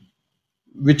technology,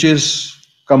 which is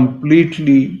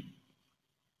completely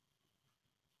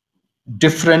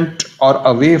different or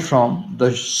away from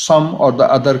the some or the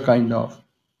other kind of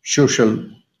social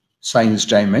science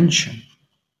dimension.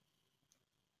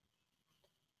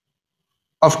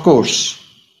 Of course,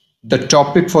 the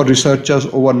topic for researchers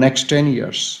over next 10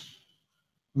 years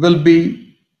will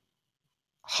be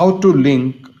how to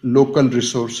link local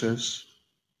resources,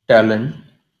 talent,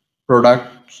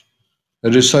 products,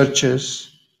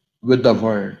 researches with the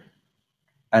world,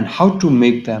 and how to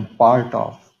make them part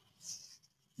of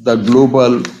the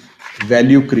global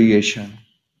value creation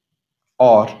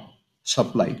or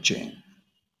supply chain.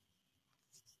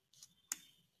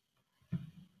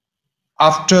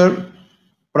 After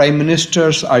Prime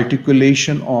Minister's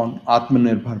articulation on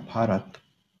Atmanirbhar Bharat,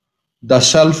 the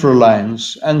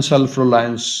self-reliance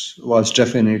was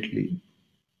definitely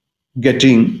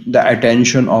getting the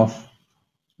attention of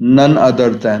none other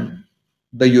than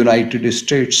the United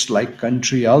States like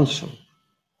country also.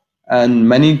 And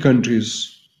many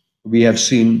countries we have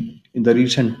seen in the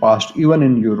recent past, even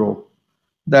in Europe,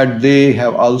 that they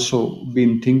have also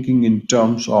been thinking in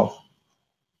terms of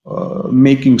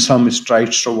making some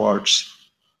strides towards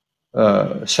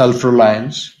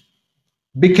self-reliance,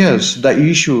 because the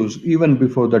issues even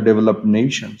before the developed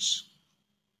nations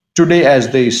today as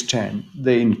they stand,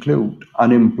 they include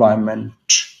unemployment,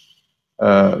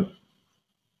 uh,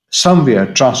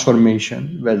 somewhere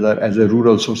transformation, whether as a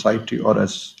rural society or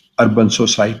as urban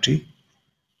society,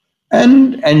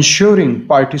 and ensuring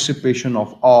participation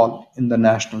of all in the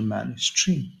national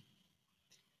mainstream.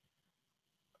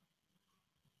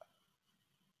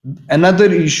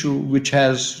 Another issue which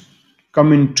has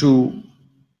come into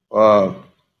uh,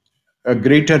 a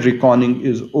greater reckoning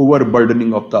is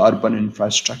overburdening of the urban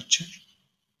infrastructure.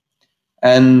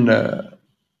 And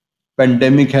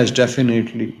pandemic has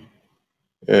definitely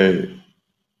uh,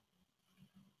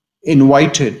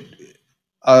 invited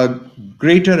a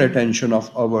greater attention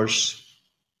of ours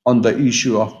on the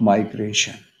issue of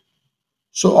migration.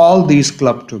 So all these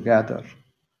clubbed together,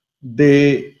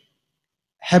 they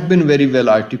have been very well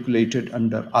articulated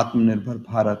under Atmanirbhar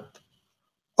Bharat,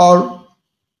 or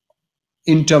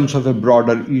in terms of a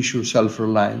broader issue,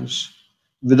 self-reliance,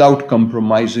 without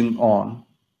compromising on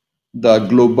the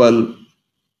global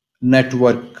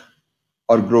network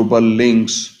or global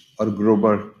links or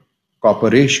global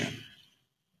cooperation.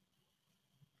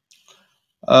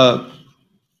 Uh,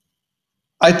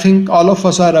 I think all of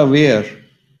us are aware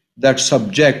that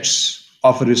subjects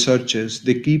of researches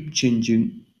they keep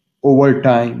changing over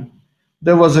time.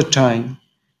 There was a time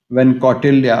when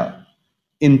Kautilya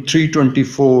in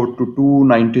 324 to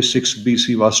 296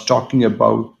 BC was talking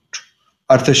about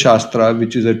Arthashastra,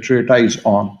 which is a treatise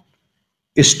on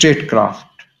statecraft,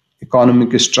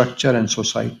 economic structure, and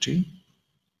society.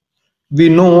 We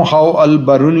know how Al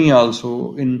Baruni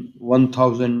also in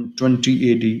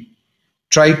 1020 AD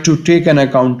tried to take an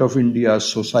account of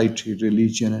India's society,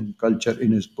 religion, and culture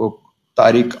in his book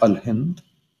Tariq al Hind,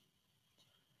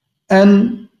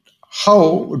 and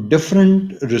how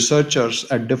different researchers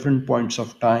at different points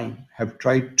of time have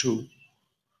tried to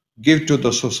give to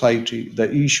the society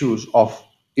the issues of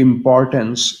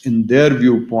importance in their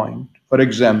viewpoint. For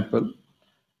example,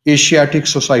 Asiatic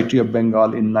Society of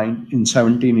Bengal in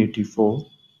 1784,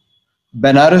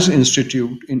 Banaras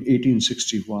Institute in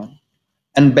 1861,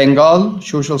 and Bengal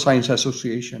Social Science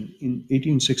Association in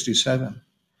 1867.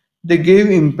 They gave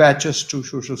impetus to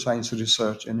social science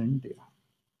research in India.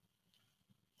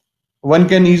 One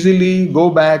can easily go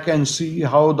back and see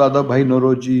how Dadabhai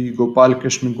Noroji, Gopal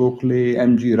Krishna Gokhale,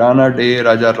 M.G. Ranade,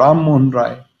 Raja Ram Mohan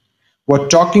Rai were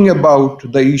talking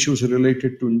about the issues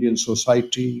related to Indian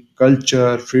society,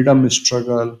 culture, freedom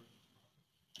struggle,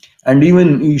 and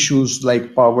even issues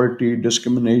like poverty,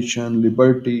 discrimination,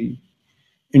 liberty,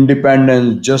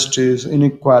 independence, justice,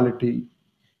 inequality,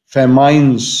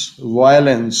 famines,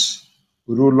 violence,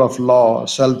 rule of law,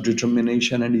 self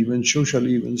determination, and even social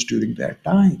events during that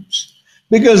times.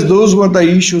 Because those were the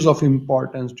issues of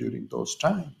importance during those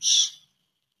times.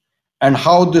 And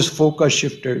how this focus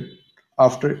shifted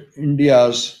after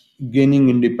India's gaining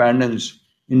independence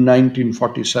in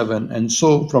 1947. And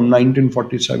so from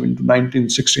 1947 to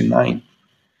 1969,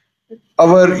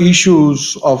 our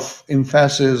issues of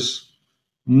emphasis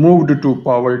moved to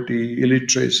poverty,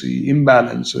 illiteracy,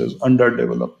 imbalances,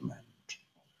 underdevelopment.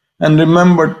 And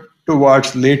remember,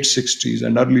 towards late 60s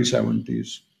and early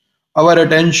 70s, our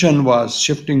attention was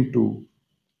shifting to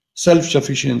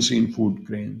self-sufficiency in food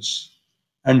grains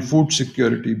and food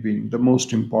security being the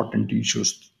most important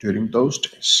issues during those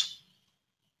days.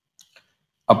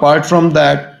 Apart from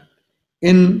that,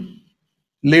 in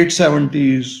late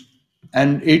 70s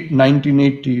and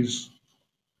 1980s,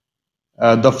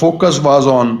 the focus was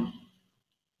on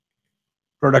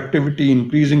productivity,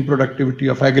 increasing productivity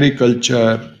of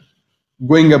agriculture,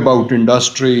 going about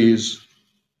industries,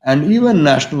 and even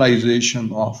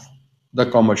nationalization of the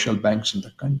commercial banks in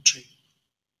the country.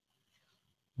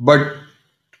 But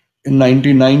in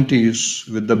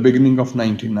 1990s, with the beginning of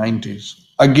 1990s,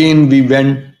 again we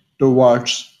went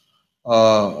towards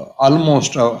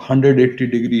almost a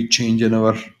 180-degree change in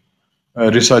our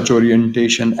research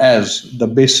orientation as the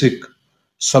basic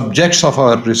subjects of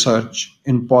our research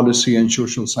in policy and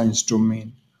social science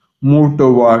domain move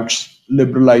towards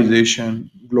liberalization,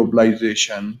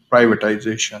 globalization,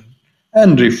 privatization,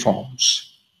 and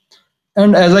reforms.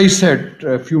 And as I said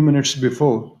a few minutes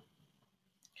before,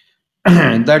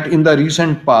 that in the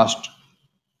recent past,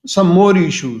 some more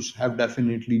issues have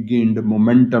definitely gained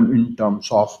momentum in terms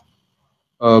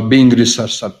of being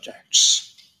research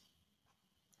subjects.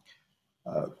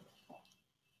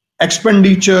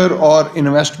 Expenditure or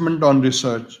investment on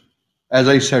research, as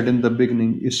I said in the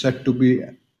beginning, is said to be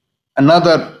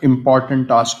another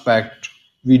important aspect.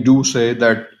 We do say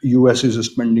that US is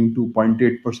spending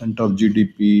 2.8% of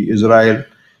GDP, Israel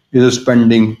is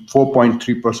spending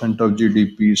 4.3% of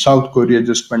GDP, South Korea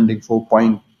is spending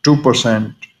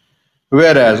 4.2%,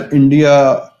 whereas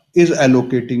India is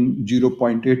allocating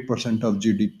 0.8% of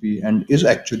GDP and is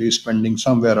actually spending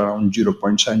somewhere around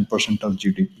 0.7% of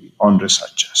GDP on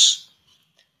researchers.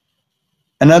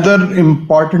 Another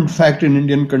important fact in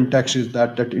Indian context is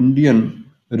that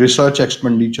Indian research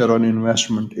expenditure on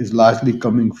investment is largely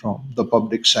coming from the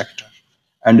public sector,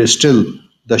 and still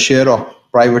the share of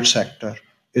private sector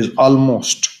is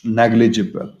almost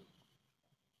negligible.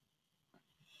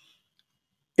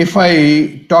 If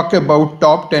I talk about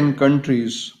top 10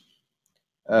 countries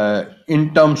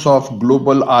in terms of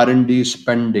global R&D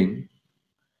spending,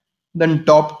 then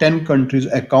top 10 countries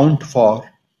account for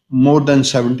more than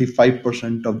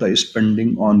 75% of the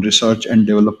spending on research and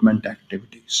development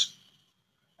activities.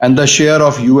 And the share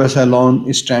of US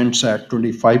alone stands at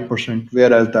 25%,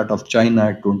 whereas that of China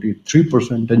at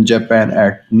 23%, and Japan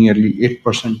at nearly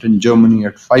 8%, and Germany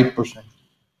at 5%.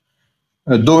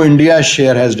 Though India's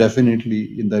share has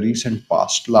definitely, in the recent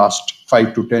past, last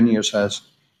 5 to 10 years, has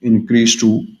increased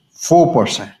to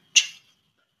 4%.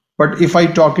 But if I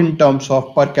talk in terms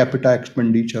of per capita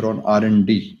expenditure on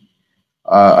R&D,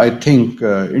 I think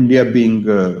India being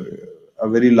a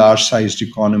very large sized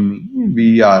economy,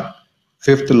 we are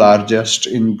fifth largest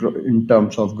in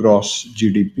terms of gross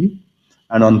GDP.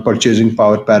 And on purchasing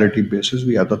power parity basis,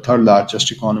 we are the third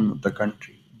largest economy of the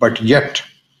country. But yet,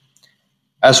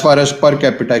 as far as per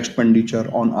capita expenditure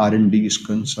on R&D is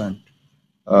concerned,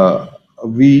 uh,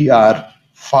 we are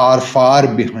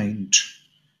far behind.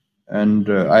 And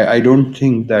I don't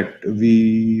think that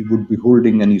we would be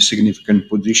holding any significant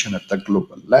position at the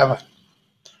global level.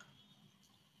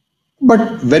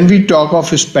 But when we talk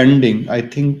of spending, I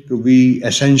think we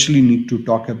essentially need to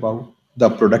talk about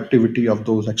the productivity of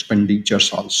those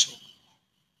expenditures also.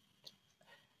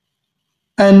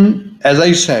 And as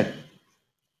I said,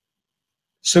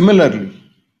 similarly,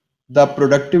 the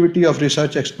productivity of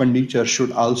research expenditure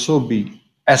should also be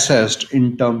assessed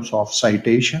in terms of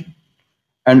citation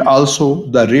and also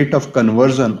the rate of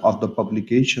conversion of the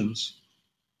publications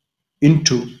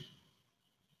into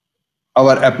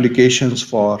our applications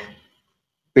for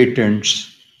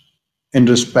patents in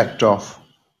respect of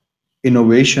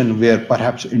innovation where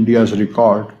perhaps India's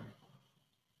record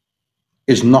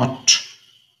is not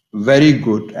very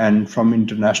good, and from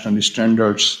international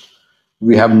standards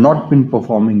we have not been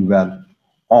performing well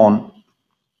on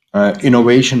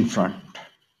innovation front.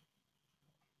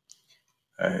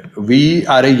 We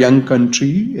are a young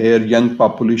country. Our young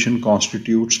population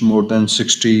constitutes more than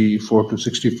 64 to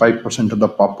 65% of the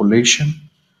population.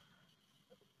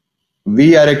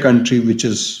 We are a country which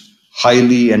is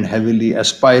highly and heavily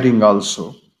aspiring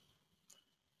also,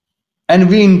 and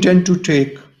we intend to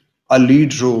take a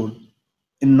lead role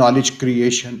in knowledge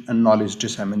creation and knowledge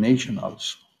dissemination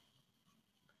also.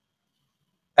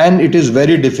 And it is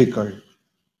very difficult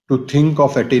to think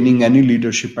of attaining any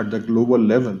leadership at the global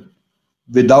level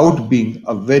without being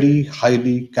a very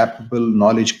highly capable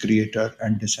knowledge creator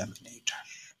and disseminator.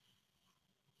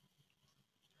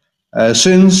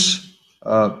 Since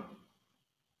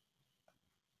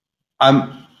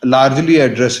I'm largely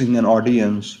addressing an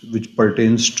audience which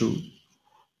pertains to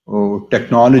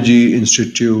technology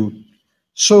institute,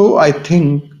 so I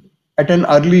think at an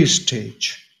early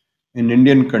stage in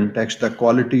Indian context, the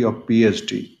quality of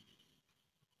PhD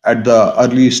at the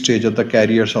early stage of the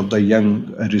careers of the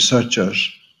young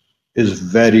researchers is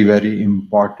very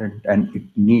important, and it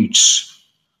needs,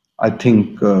 I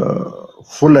think,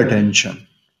 full attention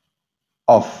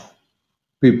of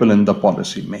people in the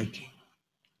policy making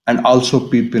and also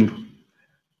people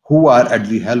who are at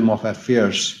the helm of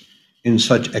affairs in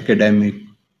such academic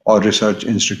or research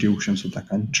institutions of the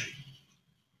country,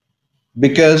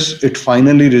 because it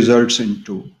finally results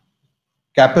into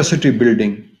capacity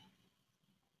building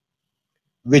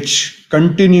which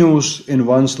continues in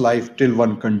one's life till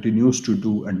one continues to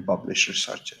do and publish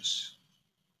researches.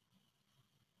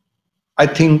 I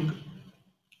think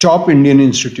top Indian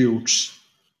institutes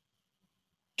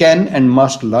can and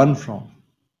must learn from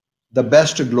the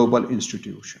best global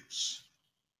institutions.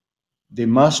 They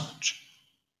must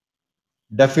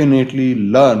definitely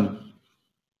learn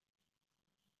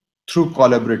through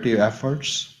collaborative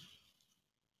efforts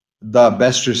the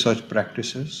best research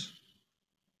practices,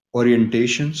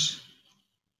 orientations,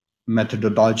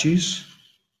 methodologies,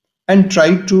 and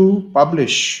try to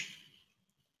publish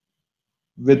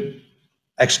with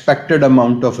expected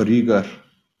amount of rigor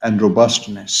and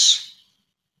robustness,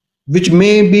 which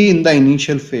may be in the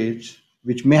initial phase,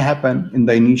 which may happen in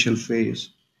the initial phase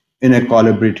in a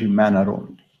collaborative manner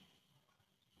only.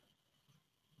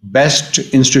 Best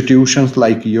institutions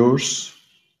like yours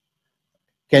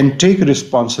can take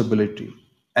responsibility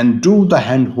and do the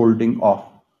hand holding of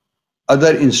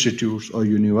other institutes or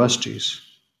universities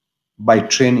by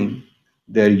training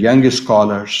their young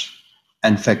scholars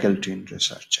and faculty and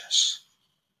researchers.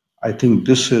 I think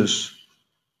this is,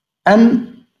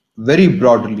 and very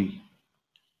broadly,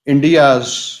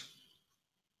 India's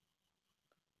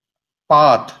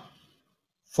path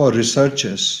for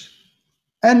researchers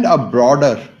and a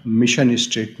broader mission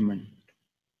statement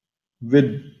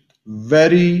with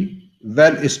very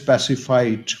well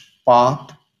specified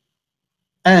path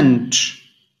and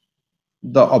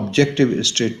the objective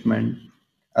statement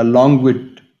along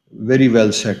with very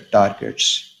well set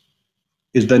targets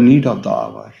is the need of the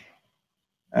hour.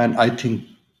 And I think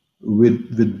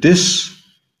with this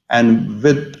and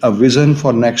with a vision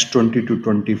for next 20 to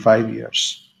 25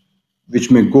 years,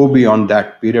 which may go beyond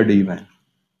that period even,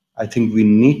 I think we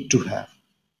need to have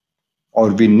or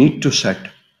we need to set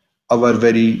our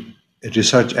very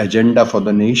research agenda for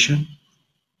the nation,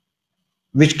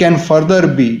 which can further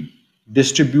be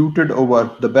distributed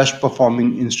over the best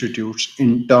performing institutes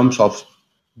in terms of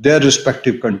their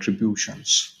respective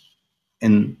contributions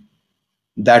in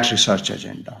that research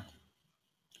agenda.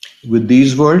 With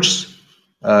these words,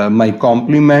 my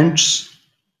compliments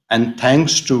and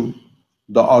thanks to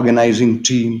the organizing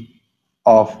team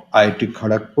of IIT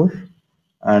Kharagpur.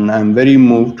 And I'm very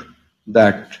moved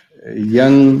that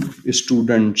young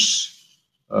students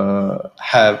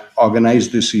have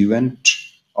organized this event,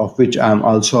 of which I'm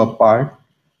also a part.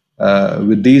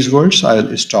 With these words,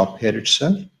 I'll stop here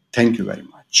itself. Thank you very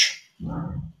much.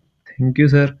 Thank you,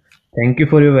 sir. Thank you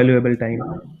for your valuable time.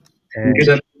 And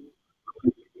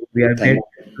we are Thank,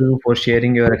 grateful for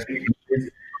sharing your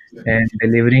experiences and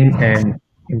delivering and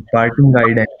imparting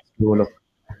guidance to all of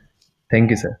us. Thank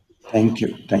you, sir. thank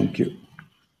you. Thank you.